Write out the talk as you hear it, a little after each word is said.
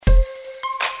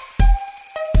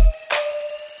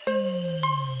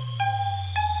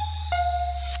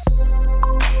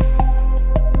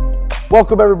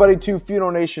Welcome, everybody, to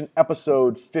Funeral Nation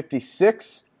episode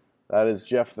 56. That is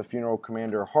Jeff, the Funeral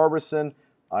Commander Harbison.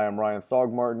 I am Ryan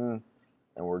Thogmartin,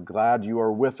 and we're glad you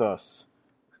are with us.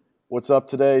 What's up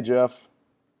today, Jeff?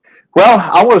 Well,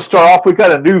 I want to start off. We've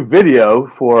got a new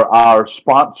video for our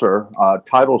sponsor,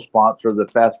 title sponsor, the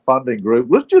Fast Funding Group.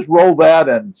 Let's just roll that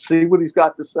and see what he's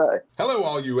got to say. Hello,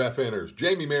 all you FNers.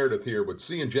 Jamie Meredith here with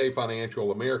C&J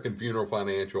Financial, American Funeral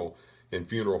Financial, and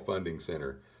Funeral Funding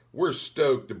Center. We're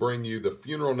stoked to bring you the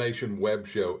Funeral Nation web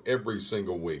show every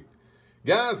single week.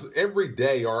 Guys, every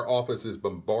day our office is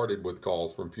bombarded with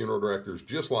calls from funeral directors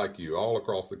just like you all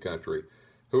across the country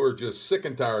who are just sick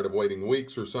and tired of waiting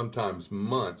weeks or sometimes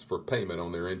months for payment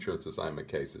on their insurance assignment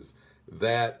cases.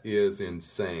 That is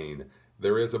insane.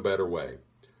 There is a better way.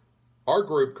 Our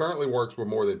group currently works with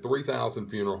more than 3,000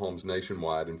 funeral homes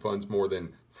nationwide and funds more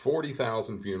than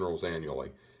 40,000 funerals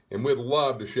annually. And we'd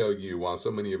love to show you why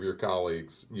so many of your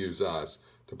colleagues use us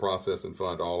to process and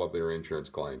fund all of their insurance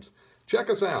claims. Check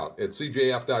us out at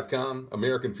cjf.com,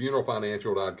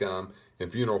 americanfuneralfinancial.com, and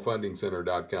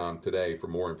funeralfundingcenter.com today for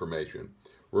more information.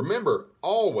 Remember,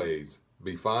 always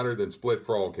be finer than split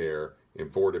frog hair in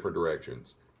 4 different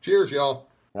directions. Cheers, y'all.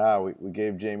 We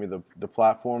gave Jamie the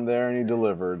platform there, and he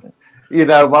delivered. You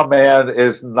know, my man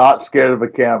is not scared of a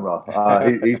camera.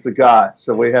 He's the guy.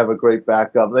 So we have a great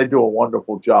backup. They do a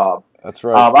wonderful job. That's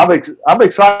right. I'm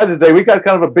excited today. We got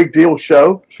kind of a big deal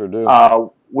show. Sure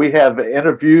do. We have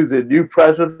interviewed the new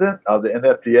president of the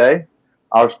NFDA.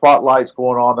 Our spotlight's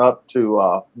going on up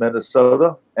to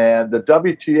Minnesota. And the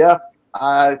WTF,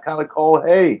 I kind of call,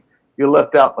 hey, you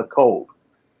left out in the cold.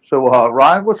 So,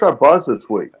 Ryan, what's our buzz this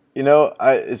week? You know,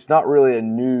 it's not really a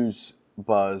news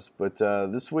buzz, but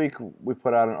this week we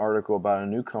put out an article about a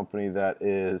new company that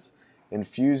is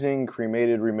infusing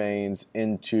cremated remains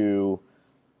into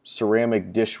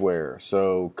ceramic dishware.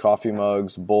 So coffee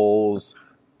mugs, bowls,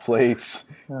 plates.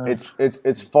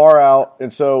 It's far out,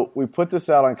 and so we put this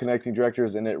out on Connecting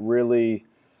Directors, and it really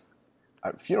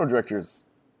funeral directors,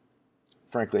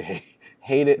 frankly,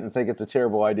 hate it and think it's a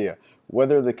terrible idea.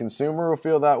 Whether the consumer will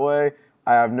feel that way,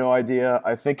 I have no idea.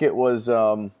 I think it was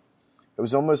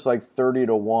almost like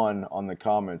 30-1 on the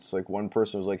comments. Like one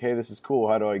person was like, "Hey, this is cool.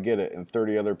 How do I get it?" And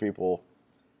 30 other people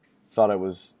thought it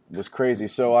was crazy.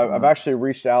 So I've actually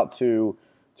reached out to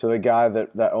the guy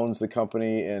that owns the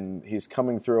company, and he's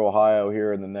coming through Ohio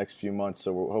here in the next few months.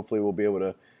 So hopefully we'll be able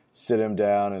to sit him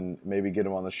down and maybe get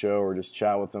him on the show or just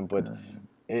chat with him. But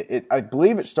I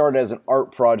believe it started as an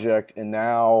art project, and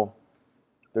now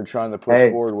they're trying to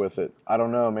push forward with it. I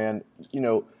don't know, man. You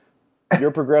know,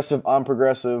 you're progressive, I'm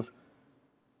progressive.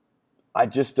 I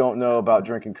just don't know about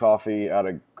drinking coffee out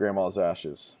of grandma's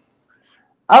ashes.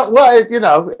 Well, you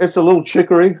know, it's a little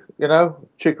chicory,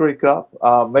 chicory cup.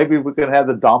 Maybe we can have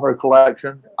the Dahmer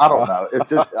collection. I don't know. It's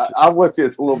just, I'm with you.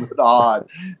 It's a little bit odd,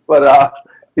 but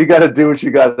you got to do what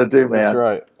you got to do,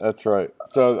 man. That's right.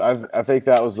 So I think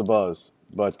that was the buzz.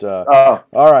 But all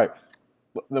right,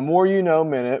 the more you know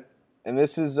minute, and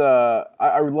this is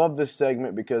I love this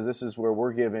segment because this is where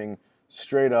we're giving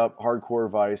straight up hardcore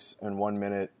advice in 1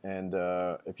 minute. And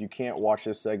if you can't watch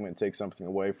this segment and take something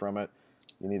away from it,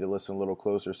 you need to listen a little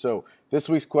closer. So this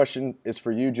week's question is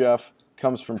for you, Jeff.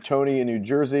 Comes from Tony in New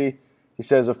Jersey. He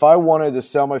says, if I wanted to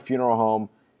sell my funeral home,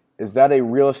 is that a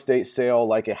real estate sale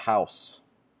like a house?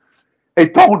 Hey,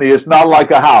 Tony, it's not like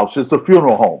a house. It's a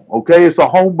funeral home, okay? It's a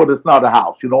home, but it's not a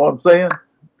house. You know what I'm saying?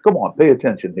 Come on, pay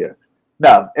attention here.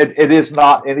 No, it is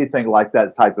not anything like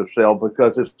that type of sale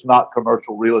because it's not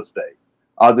commercial real estate.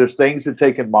 There's things to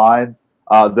take in mind.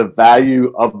 The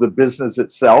value of the business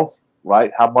itself,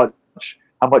 right? How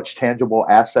much tangible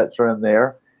assets are in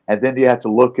there. And then you have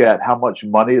to look at how much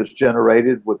money is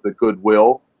generated with the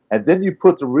goodwill. And then you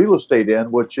put the real estate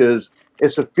in, which is,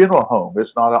 it's a funeral home.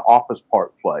 It's not an office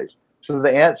park place. So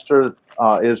the answer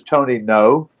is, Tony,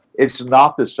 no, it's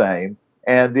not the same.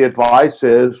 And the advice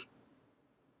is,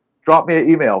 drop me an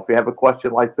email if you have a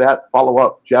question like that. Follow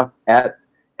up, Jeff at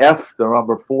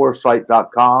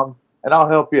f4site.com, and I'll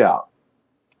help you out.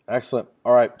 Excellent.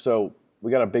 All right, so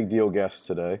we got a big deal guest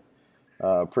today.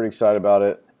 Pretty excited about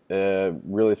it.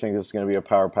 Really think this is going to be a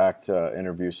power-packed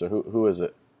interview. So who is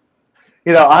it?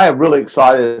 You know, I am really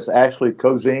excited. It's Ashley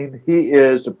Cozine. He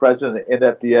is the president of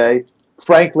NFDA.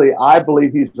 Frankly, I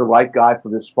believe he's the right guy for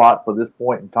this spot for this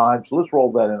point in time. So let's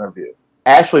roll that interview.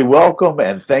 Ashley, welcome,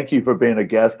 and thank you for being a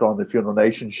guest on the Funeral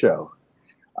Nation show.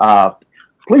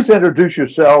 Please introduce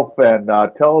yourself and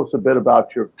tell us a bit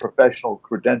about your professional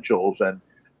credentials. And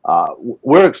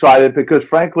we're excited because,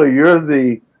 frankly, you're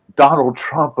the Donald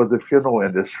Trump of the funeral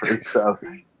industry. So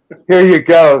here you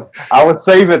go. I was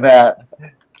saving that.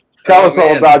 Tell Oh, us all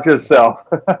man. about yourself.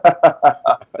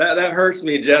 That hurts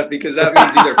me, Jeff, because that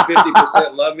means either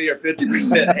 50% love me or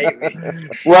 50% hate me.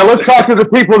 Well, let's talk to the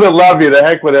people that love you. The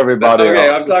heck with everybody Okay,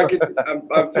 else.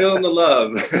 I'm feeling the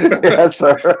love. Yes,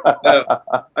 sir.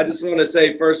 I just want to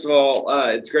say, first of all,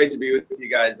 it's great to be with you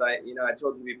guys. I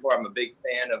told you before, I'm a big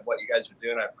fan of what you guys are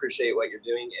doing. I appreciate what you're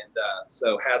doing, and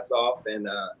so hats off. And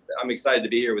I'm excited to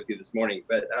be here with you this morning.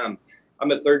 But I'm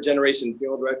a third-generation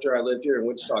funeral director. I live here in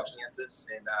Wichita, Kansas,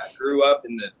 and grew up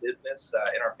in the business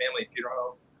in our family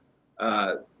funeral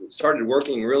home. Started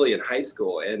working really in high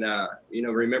school, and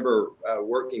remember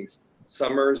working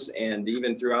summers and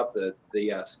even throughout the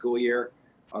school year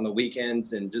on the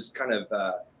weekends, and just kind of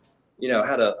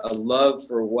had a love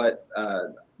for what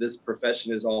this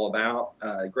profession is all about.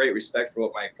 Great respect for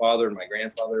what my father and my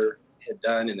grandfather had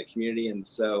done in the community, and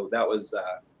so that was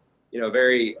a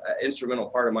very instrumental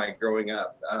part of my growing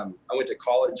up. I went to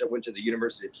college. I went to the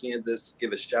University of Kansas.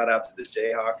 Give a shout out to the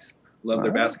Jayhawks. Love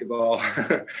their basketball.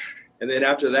 And then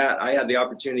after that, I had the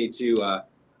opportunity to. I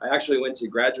actually went to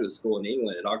graduate school in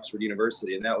England at Oxford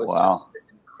University, and that was just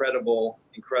an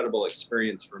incredible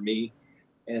experience for me.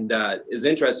 And it was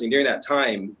interesting during that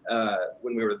time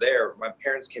when we were there. My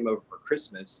parents came over for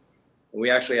Christmas, and we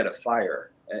actually had a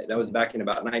fire. That was back in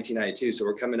about 1992. So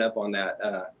we're coming up on that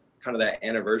kind of that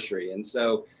anniversary. And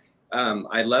so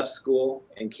I left school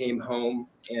and came home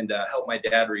and helped my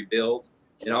dad rebuild,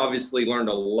 and obviously learned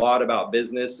a lot about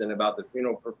business and about the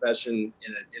funeral profession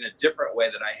in a different way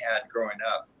than I had growing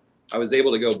up. I was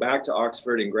able to go back to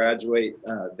Oxford and graduate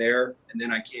there. And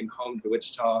then I came home to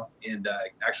Wichita and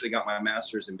actually got my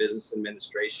master's in business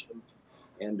administration,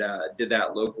 and did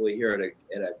that locally here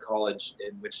at a college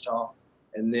in Wichita.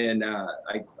 And then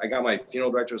I got my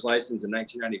funeral director's license in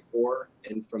 1994.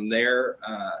 And from there,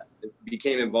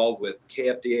 became involved with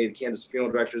KFDA, the Kansas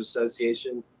Funeral Directors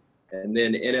Association, and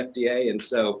then NFDA. And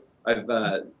so I've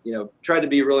tried to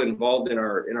be really involved in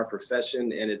our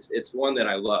profession, and it's one that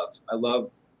I love. I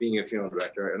love being a funeral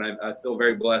director, and I feel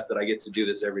very blessed that I get to do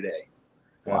this every day.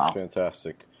 That's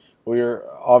fantastic. Well, you're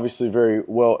obviously very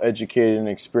well educated and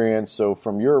experienced. So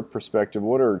from your perspective,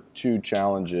 what are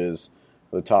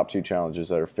the top two challenges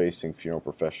that are facing funeral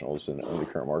professionals in the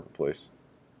current marketplace?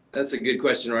 That's a good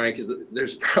question, Ryan, because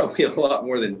there's probably a lot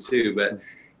more than two. But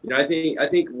I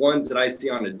think ones that I see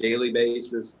on a daily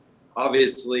basis,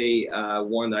 obviously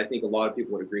one that I think a lot of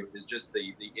people would agree with is just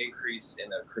the increase in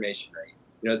the cremation rate.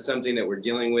 It's something that we're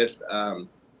dealing with.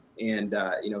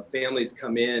 Families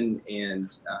come in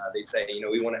and they say,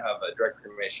 we want to have a direct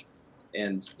cremation.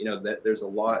 And, that there's a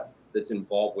lot that's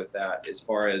involved with that as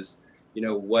far as,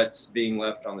 what's being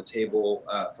left on the table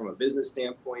from a business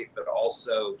standpoint, but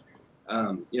also,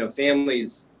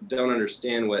 families don't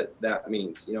understand what that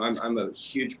means. I'm a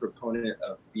huge proponent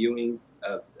of viewing,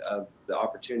 of the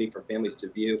opportunity for families to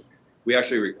view. We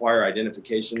actually require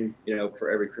identification,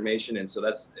 for every cremation. And so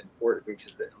that's important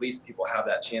because at least people have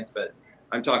that chance. But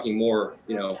I'm talking more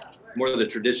of the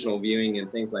traditional viewing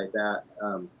and things like that.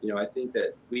 I think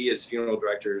that we as funeral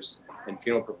directors and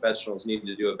funeral professionals need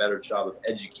to do a better job of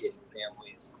educating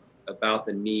families about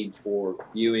the need for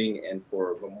viewing and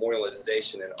for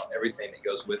memorialization and everything that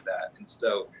goes with that. And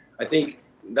so I think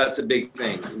that's a big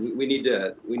thing. We need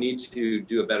to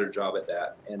do a better job at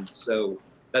that. And so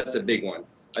that's a big one.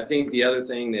 I think the other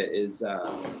thing that is,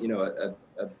 a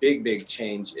big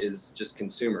change is just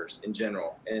consumers in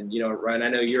general. And, Ryan, I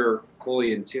know you're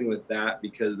fully in tune with that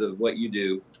because of what you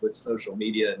do with social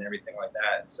media and everything like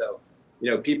that. And so,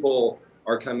 people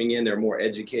are coming in, they're more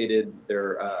educated,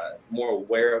 they're more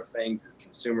aware of things as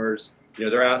consumers.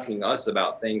 They're asking us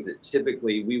about things that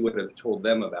typically we would have told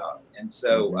them about. And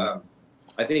so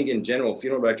I think in general,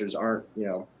 funeral directors aren't,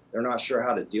 they're not sure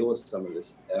how to deal with some of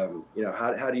this.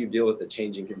 How do you deal with a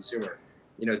changing consumer?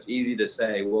 It's easy to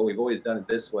say, well, we've always done it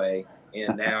this way.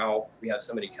 And now we have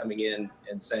somebody coming in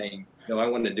and saying, no, I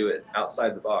want to do it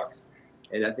outside the box.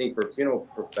 And I think for funeral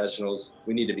professionals,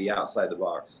 we need to be outside the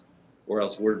box, or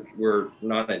else we're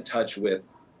not in touch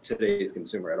with today's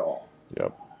consumer at all.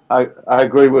 Yep. I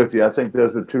agree with you. I think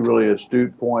those are two really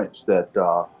astute points that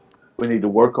we need to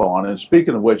work on. And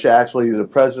speaking of which, actually, the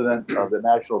president of the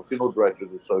National Funeral Directors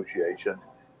Association.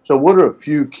 So what are a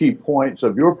few key points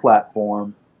of your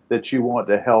platform that you want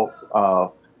to help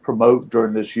promote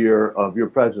during this year of your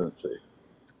presidency?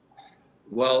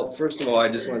 Well, first of all, I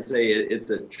just want to say it's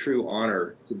a true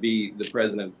honor to be the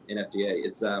president of NFDA.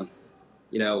 It's,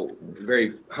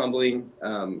 very humbling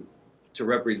to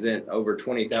represent over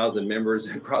 20,000 members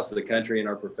across the country in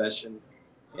our profession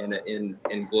and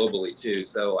globally too.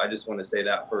 So I just want to say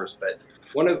that first. But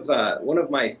one of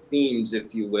my themes,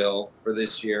 if you will, for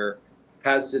this year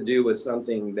has to do with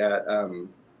something that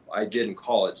I did in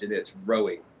college, and it's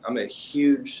rowing. I'm a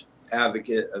huge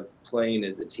advocate of playing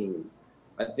as a team.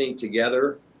 I think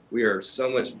together we are so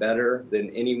much better than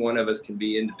any one of us can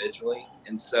be individually.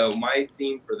 And so my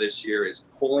theme for this year is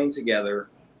pulling together,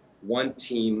 one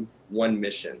team, one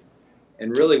mission.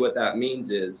 And really what that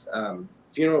means is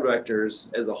funeral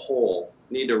directors as a whole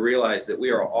need to realize that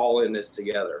we are all in this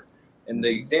together. And the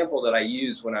example that I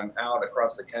use when I'm out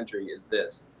across the country is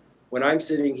this. When I'm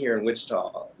sitting here in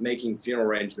Wichita making funeral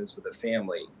arrangements with a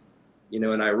family,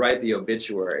 and I write the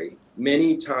obituary,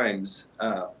 many times,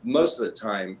 most of the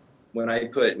time, when I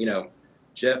put,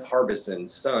 Jeff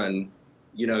Harbison's son,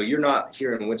 you're not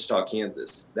here in Wichita,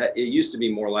 Kansas. That it used to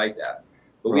be more like that.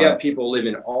 But we have people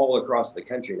living all across the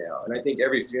country now. And I think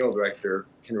every funeral director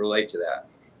can relate to that.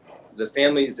 The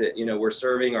families that, we're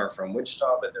serving are from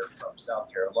Wichita, but they're from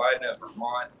South Carolina,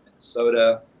 Vermont,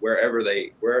 Minnesota, wherever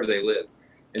they live.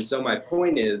 And so my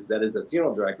point is that as a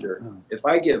funeral director, if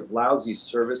I give lousy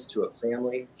service to a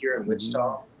family here in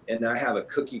Wichita and I have a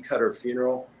cookie cutter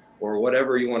funeral or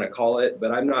whatever you want to call it,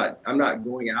 but I'm not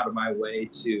going out of my way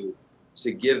to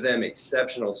give them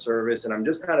exceptional service, and I'm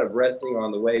just kind of resting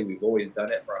on the way we've always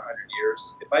done it for 100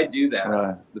 years. If I do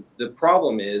that, the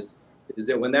problem is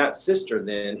that when that sister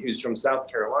then, who's from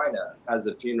South Carolina, has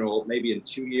a funeral maybe in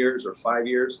 2 years or 5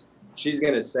 years, she's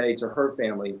going to say to her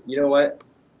family, you know what?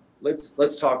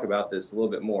 Let's talk about this a little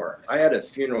bit more. I had a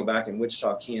funeral back in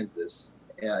Wichita, Kansas,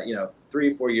 3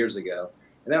 or 4 years ago,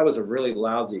 and that was a really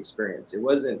lousy experience. It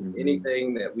wasn't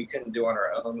anything that we couldn't do on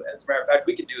our own. As a matter of fact,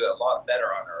 we could do it a lot better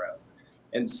on our own.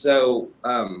 And so,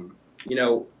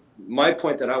 my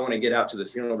point that I want to get out to the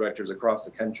funeral directors across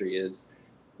the country is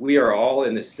we are all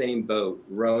in the same boat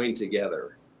rowing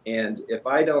together. And if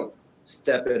I don't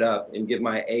step it up and give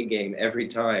my A game every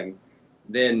time,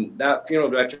 then that funeral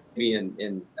director be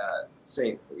in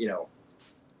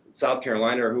South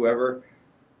Carolina or whoever,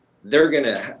 they're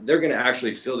gonna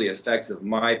actually feel the effects of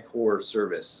my poor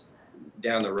service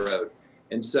down the road.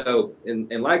 And so, and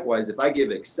likewise, if I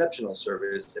give exceptional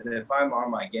service, and if I'm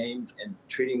on my game and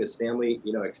treating this family,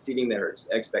 exceeding their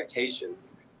expectations,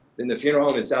 then the funeral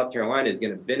home in South Carolina is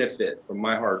going to benefit from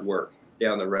my hard work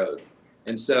down the road.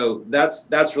 And so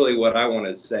that's really what I want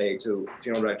to say to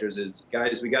funeral directors is,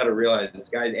 guys, we got to realize,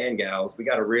 guys and gals, we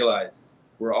got to realize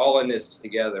we're all in this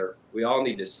together. We all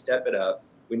need to step it up.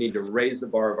 We need to raise the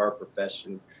bar of our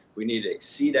profession. We need to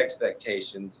exceed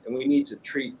expectations, and we need to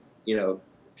treat,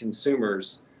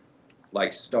 consumers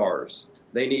like stars.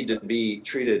 They need to be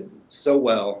treated so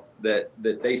well that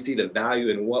they see the value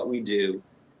in what we do,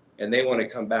 and they want to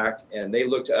come back and they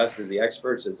look to us as the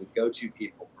experts, as the go-to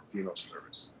people for funeral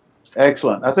service.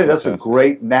 Excellent. I think that's a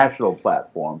great national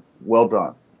platform. Well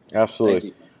done. Absolutely.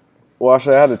 Thank you. Well,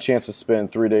 actually, I had a chance to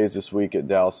spend 3 days this week at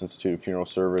Dallas Institute of Funeral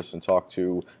Service and talk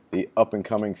to the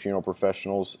up-and-coming funeral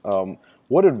professionals.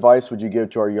 What advice would you give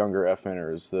to our younger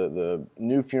FNers, the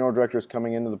new funeral directors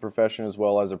coming into the profession, as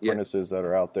well as apprentices that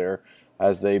are out there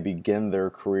as they begin their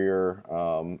career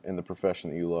in the profession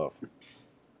that you love?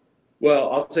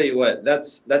 Well, I'll tell you what,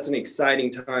 that's an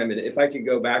exciting time. And if I could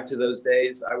go back to those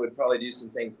days, I would probably do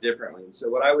some things differently. So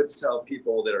what I would tell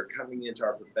people that are coming into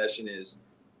our profession is,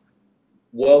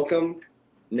 welcome.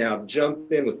 Now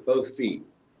jump in with both feet.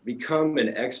 Become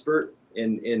an expert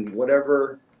in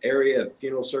whatever area of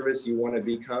funeral service you want to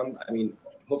become. I mean,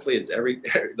 hopefully it's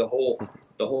the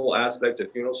whole aspect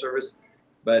of funeral service,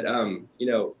 but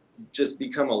just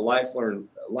become a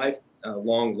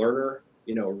lifelong learner.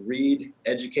 Read,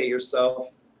 educate yourself,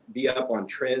 be up on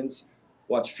trends,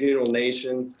 watch Funeral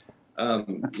Nation.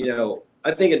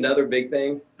 I think another big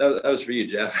thing, that was for you,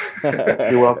 Jeff.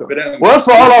 You're welcome. Well, that's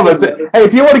for all of us. Hey,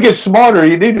 if you want to get smarter,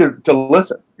 you need to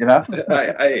listen,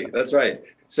 That's right.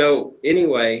 So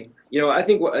anyway, I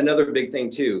think another big thing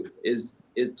too is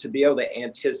to be able to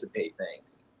anticipate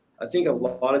things. I think a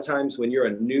lot of times when you're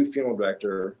a new funeral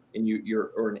director and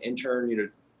or an intern,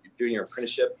 you're doing your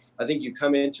apprenticeship, I think you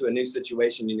come into a new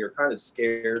situation and you're kind of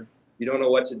scared. You don't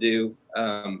know what to do.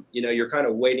 You're kind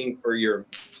of waiting for your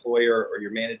employer or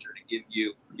your manager to give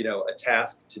you, a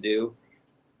task to do.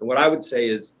 And what I would say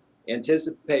is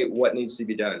anticipate what needs to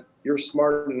be done. You're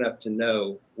smart enough to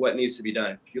know what needs to be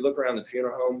done. If you look around the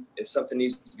funeral home, if something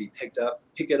needs to be picked up,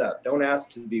 pick it up. Don't ask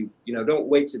to be, don't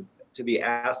wait to be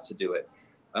asked to do it.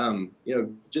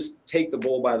 Just take the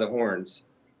bull by the horns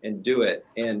and do it.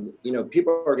 And,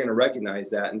 people are going to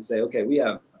recognize that and say, okay, we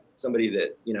have somebody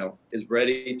that, is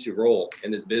ready to roll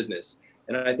in this business.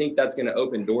 And I think that's going to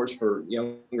open doors for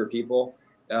younger people.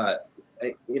 A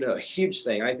huge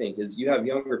thing I think is you have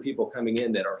younger people coming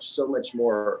in that are so much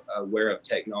more aware of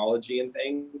technology and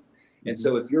things. And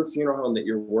so if your funeral home that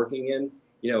you're working in,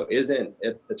 isn't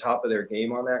at the top of their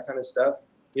game on that kind of stuff,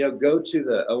 go to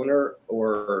the owner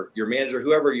or your manager,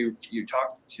 whoever you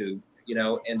talk to,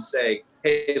 and say,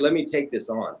 hey, let me take this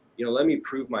on. Let me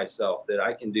prove myself that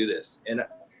I can do this. And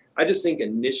I just think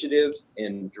initiative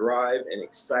and drive and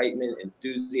excitement,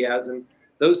 enthusiasm,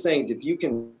 those things, if you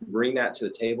can bring that to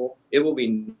the table, it will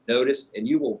be noticed, and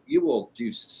you will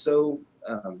do so.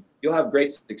 You'll have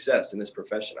great success in this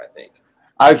profession, I think.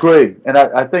 I agree. And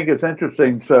I think it's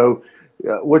interesting. So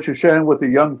what you're sharing with the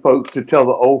young folks to tell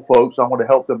the old folks, I want to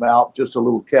help them out. Just a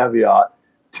little caveat.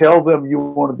 Tell them you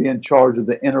want to be in charge of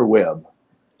the interweb.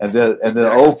 And then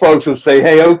the old folks will say,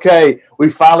 hey, okay,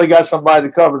 we finally got somebody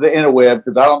to cover the interweb,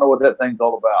 because I don't know what that thing's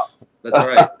all about. That's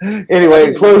right. Anyway,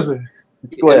 in closing.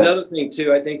 Another thing,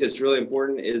 too, I think that's really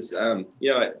important is, I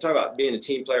talk about being a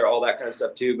team player, all that kind of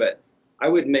stuff, too, but I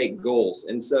would make goals.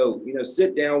 And so,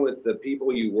 sit down with the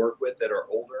people you work with that are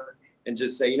older and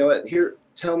just say, what, here,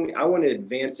 tell me, I want to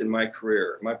advance in my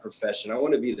career, my profession. I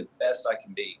want to be the best I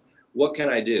can be. What can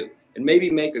I do? And maybe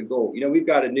make a goal. We've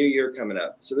got a new year coming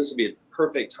up. So this would be a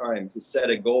perfect time to set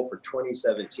a goal for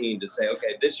 2017 to say,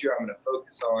 okay, this year I'm going to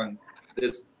focus on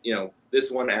this,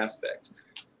 this one aspect.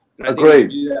 And I think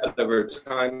if you do that over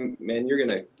time, man,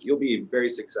 you'll be very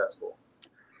successful.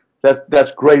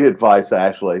 That's great advice,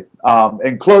 Ashley.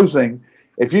 In closing,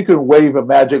 if you can wave a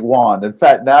magic wand, in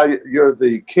fact, now you're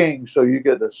the king, so you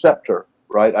get a scepter,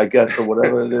 right? I guess, or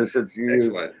whatever it is that you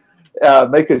Excellent.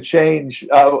 Make a change.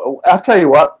 I'll tell you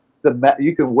what,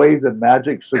 you can wave the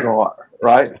magic cigar,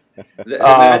 right? The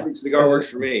magic cigar works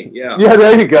for me. Yeah. Yeah,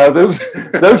 there you go.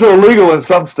 Those are illegal in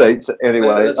some states,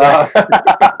 anyway. That's right.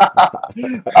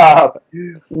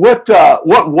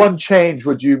 What one change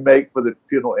would you make for the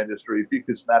funeral industry if you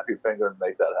could snap your finger and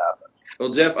make that happen? Well,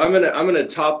 Jeff, I'm gonna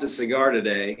top the cigar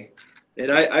today,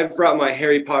 and I've brought my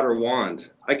Harry Potter wand.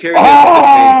 I carry this.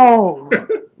 Oh,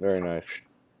 very nice.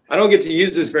 I don't get to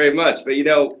use this very much, but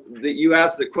that you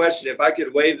asked the question, if I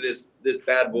could wave this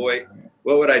bad boy,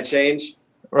 what would I change?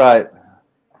 Right.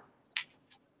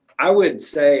 I would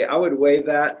say I would wave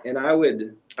that, and I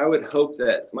would hope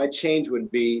that my change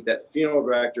would be that funeral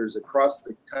directors across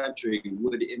the country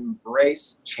would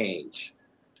embrace change.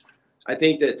 I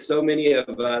think that so many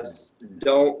of us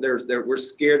don't. We're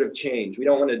scared of change. We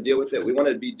don't want to deal with it. We want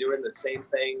to be doing the same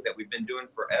thing that we've been doing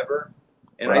forever.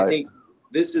 And Right. I think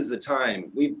this is the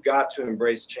time. We've got to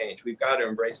embrace change. We've got to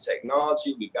embrace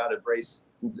technology. We've got to embrace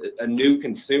a new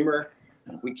consumer.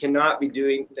 We cannot be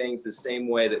doing things the same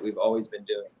way that we've always been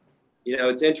doing.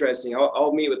 It's interesting.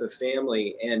 I'll meet with a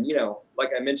family, and like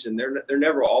I mentioned, they're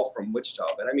never all from Wichita.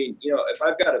 But I mean, if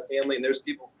I've got a family and there's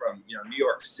people from New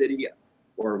York City,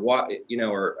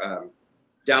 or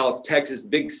Dallas, Texas,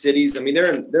 big cities. I mean,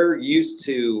 they're used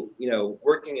to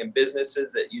working in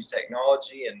businesses that use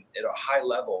technology and at a high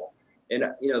level. And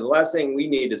the last thing we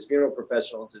need as funeral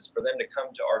professionals is for them to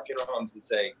come to our funeral homes and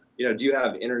say, do you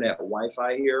have internet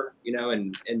Wi-Fi here?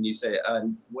 And you say,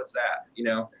 what's that?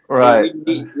 Right.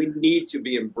 We need to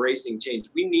be embracing change.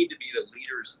 We need to be the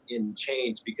leaders in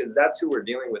change, because that's who we're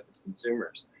dealing with as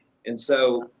consumers. And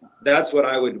so that's what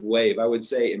I would wave. I would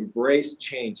say embrace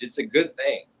change. It's a good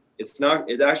thing.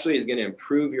 It actually is going to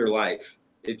improve your life.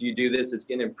 If you do this, it's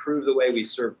going to improve the way we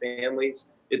serve families.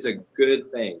 It's a good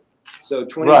thing. So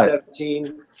 2017,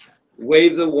 right.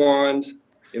 Wave the wand,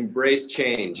 embrace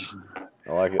change.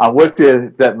 I like it. I'm with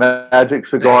you, that magic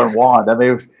cigar and wand. I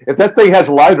mean, if that thing has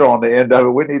a lighter on the end of it,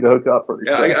 we need to hook up pretty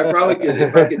soon. I probably could.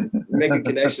 If I could make a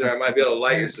connection, I might be able to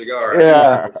light your cigar.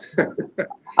 Yeah.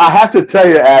 I have to tell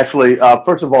you, Ashley,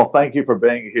 first of all, thank you for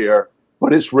being here.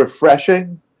 But it's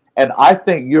refreshing. And I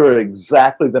think you're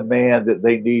exactly the man that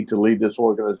they need to lead this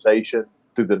organization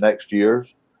through the next years.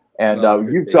 And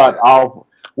you've got our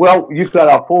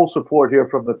full support here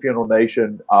from the Funeral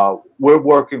Nation. We're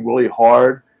working really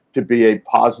hard to be a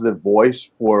positive voice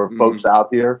for folks out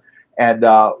here. And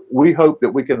we hope that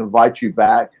we can invite you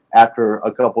back after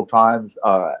a couple times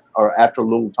or after a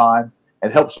little time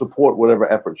and help support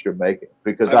whatever efforts you're making.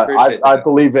 Because I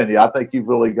believe in you. I think you've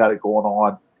really got it going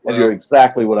on, and you're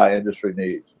exactly what our industry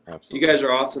needs. Absolutely. You guys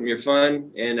are awesome. You're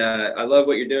fun. And I love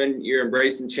what you're doing. You're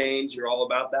embracing change. You're all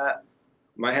about that.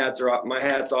 My hat's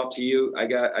off to you.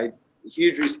 I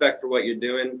huge respect for what you're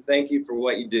doing. Thank you for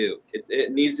what you do.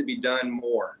 It needs to be done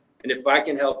more. And if I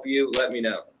can help you, let me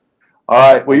know.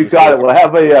 All right. Well, you got it. Well,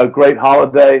 have a great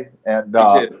holiday, and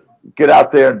get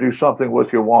out there and do something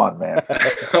with your wand, man.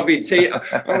 I'm going to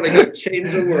go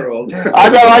change the world. I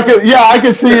know. I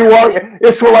can see you walk.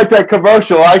 It's for like that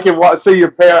commercial. I can see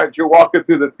your parents. You're walking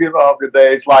through the funeral home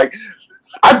today. It's like,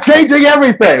 I'm changing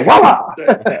everything. Voila.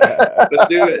 Let's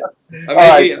do it.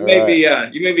 You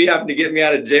may be having to get me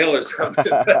out of jail or something.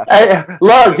 Hey,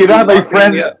 look, you know how many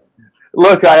friends.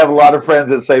 Look, I have a lot of friends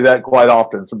that say that quite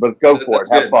often, so, but go for it. That's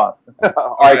Have good. fun.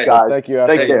 All right, guys. Thank you.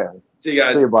 Take care. See you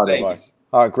guys. See you, buddy. Thanks.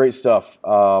 Great stuff.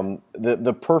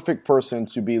 The perfect person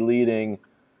to be leading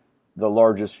the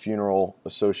largest funeral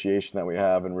association that we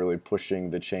have and really pushing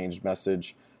the change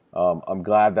message. I'm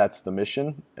glad that's the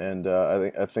mission, and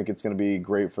I think it's going to be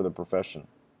great for the profession.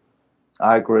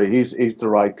 I agree. He's the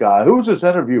right guy. Who's this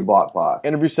interview brought by?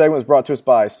 Interview segment was brought to us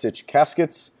by Sitch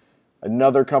Caskets,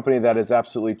 another company that is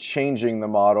absolutely changing the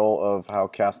model of how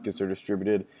caskets are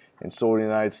distributed and sold in the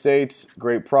United States.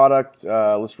 Great product.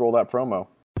 Let's roll that promo.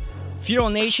 Funeral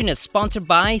Nation is sponsored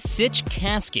by Sitch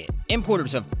Casket,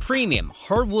 importers of premium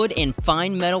hardwood and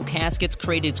fine metal caskets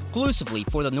created exclusively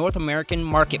for the North American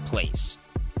marketplace.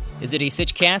 Is it a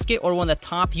Sitch casket or one of the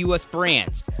top U.S.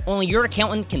 brands? Only your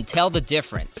accountant can tell the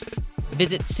difference.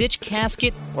 Visit Sitch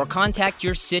Casket or contact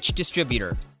your Sitch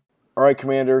distributor. All right,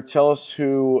 Commander, tell us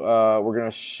who we're going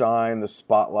to shine the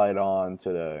spotlight on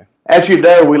today. As you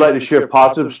know, we like to share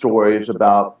positive stories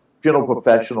about funeral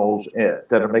professionals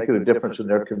that are making a difference in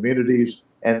their communities.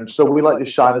 And so we like to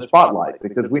shine a spotlight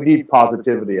because we need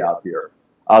positivity out here.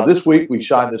 This week, we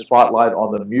shine the spotlight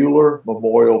on the Mueller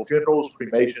Memorial Funerals,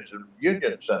 Cremations, and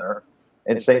Reunion Center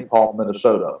in St. Paul,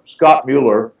 Minnesota. Scott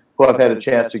Mueller, who I've had a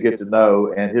chance to get to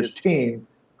know, and his team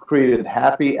created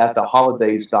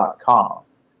happyattheholidays.com.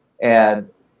 And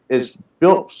it's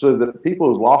built so that people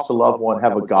who've lost a loved one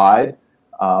have a guide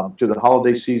to the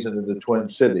holiday season in the Twin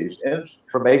Cities.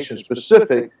 Information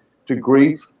specific to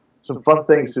grief, some fun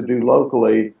things to do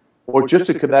locally, or just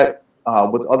to connect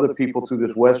with other people through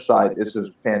this website. It's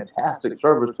a fantastic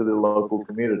service to the local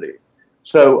community.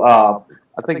 So I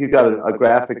think you've got a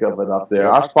graphic of it up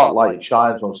there. Our spotlight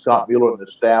shines on Scott Mueller and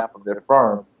the staff from their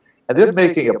firm, and they're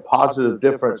making a positive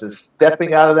difference and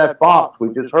stepping out of that box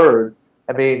we just heard.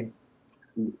 I mean,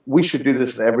 we should do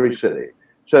this in every city.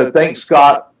 So thanks,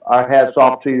 Scott. Our hats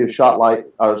off to you. Shotlight.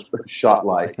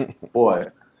 Boy,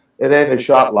 it ain't a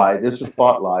shot light. It's a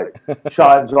spotlight.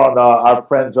 Shines on our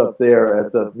friends up there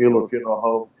at the Mueller Funeral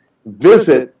Home.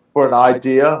 Visit for an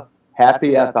idea,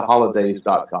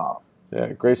 happyattheholidays.com.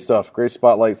 Yeah, great stuff. Great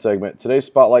spotlight segment. Today's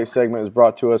spotlight segment is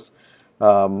brought to us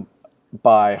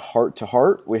by Heart to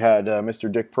Heart. We had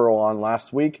Mr. Dick Pearl on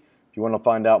last week. If you want to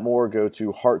find out more, go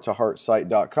to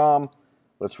hearttoheartsite.com.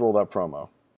 Let's roll that promo.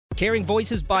 Caring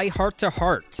Voices by Heart to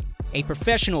Heart, a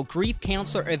professional grief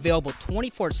counselor available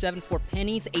 24/7 for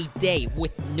pennies a day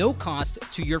with no cost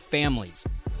to your families.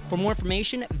 For more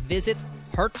information, visit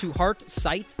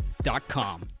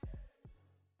hearttoheartsite.com.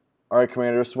 All right,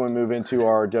 Commander, so we move into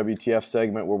our WTF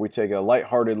segment where we take a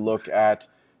lighthearted look at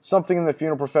something in the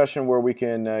funeral profession where we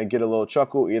can get a little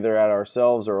chuckle either at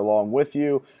ourselves or along with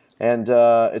you. And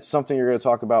it's something you're going to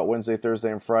talk about Wednesday, Thursday,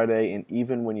 and Friday. And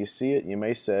even when you see it, you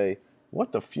may say,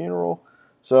 what, the funeral?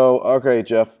 So, okay,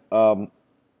 Jeff,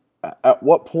 at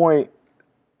what point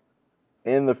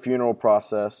in the funeral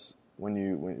process,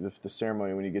 when the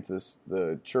ceremony, when you get to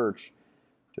the church,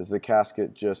 does the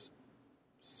casket just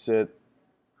sit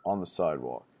on the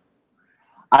sidewalk?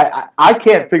 I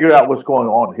can't figure out what's going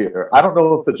on here. I don't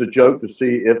know if it's a joke to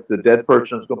see if the dead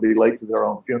person is going to be late to their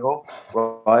own funeral,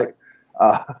 right?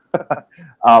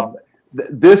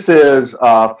 This is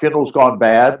funerals gone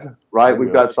bad, right?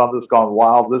 We've got some that's gone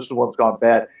wild. This is one's gone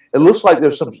bad. It looks like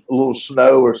there's a little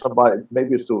snow or somebody,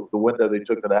 maybe it's the window they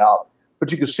took it out.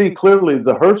 But you can see clearly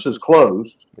the hearse is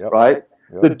closed, right?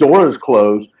 Yep. The door is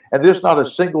closed, and there's not a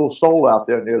single soul out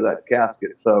there near that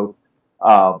casket. So,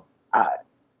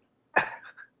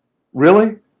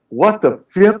 really? What the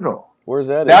funeral? Where's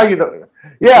Eddie? Now you know.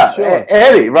 Yeah,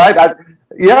 Eddie, right?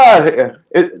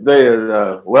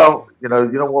 Well, you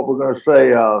know what we're going to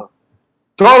say.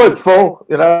 Toilet's full.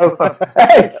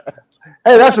 hey,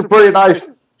 that's a pretty nice,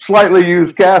 slightly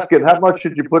used casket. How much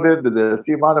should you put into this?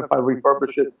 Do you mind if I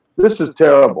refurbish it? This is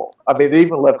terrible. I mean, they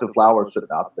even left the flowers sitting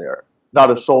out there.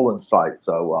 Not a soul in sight.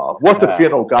 So, what the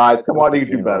funeral, guys? Come on, you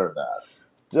do better than that.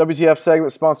 WTF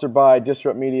segment sponsored by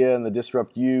Disrupt Media and the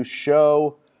Disrupt You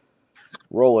show.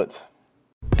 Roll it.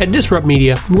 At Disrupt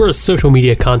Media, we're a social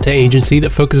media content agency that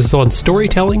focuses on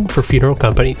storytelling for funeral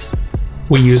companies.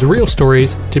 We use real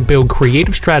stories to build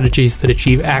creative strategies that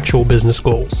achieve actual business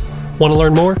goals. Want to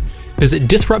learn more? Visit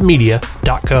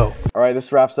disruptmedia.co. All right,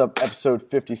 this wraps up episode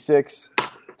 56.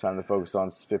 Time to focus on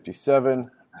 57.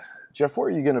 Jeff, where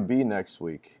are you going to be next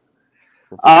week?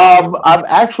 I'm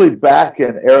actually back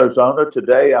in Arizona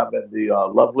today. I'm in the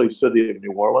lovely city of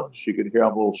New Orleans. You can hear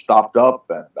I'm a little stopped up,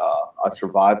 and I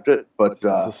survived it. But it's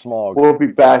a smog. We'll be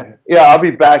back. Yeah, I'll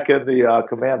be back in the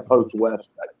Command Post West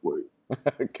next week.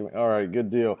 All right, good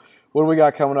deal. What do we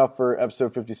got coming up for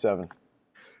episode 57?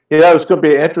 Yeah, it's going to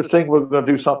be interesting. We're going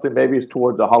to do something maybe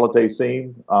toward the holiday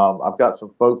theme. I've got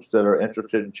some folks that are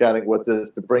interested in chatting with us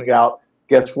to bring out,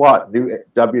 guess what, new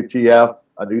WTF,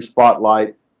 a new spotlight.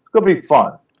 It's going to be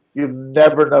fun. You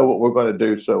never know what we're going to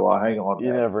do, so hang on.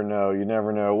 You never know. You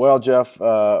never know. Well, Jeff,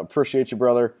 appreciate you,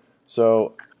 brother.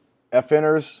 So,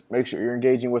 FNers, make sure you're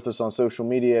engaging with us on social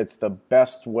media. It's the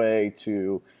best way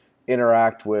to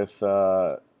interact with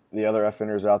the other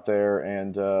FNers out there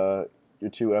and your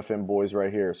two FN boys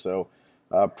right here. So,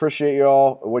 appreciate you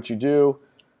all, what you do.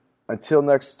 Until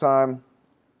next time,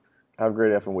 have a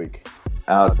great FN week.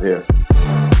 Out here.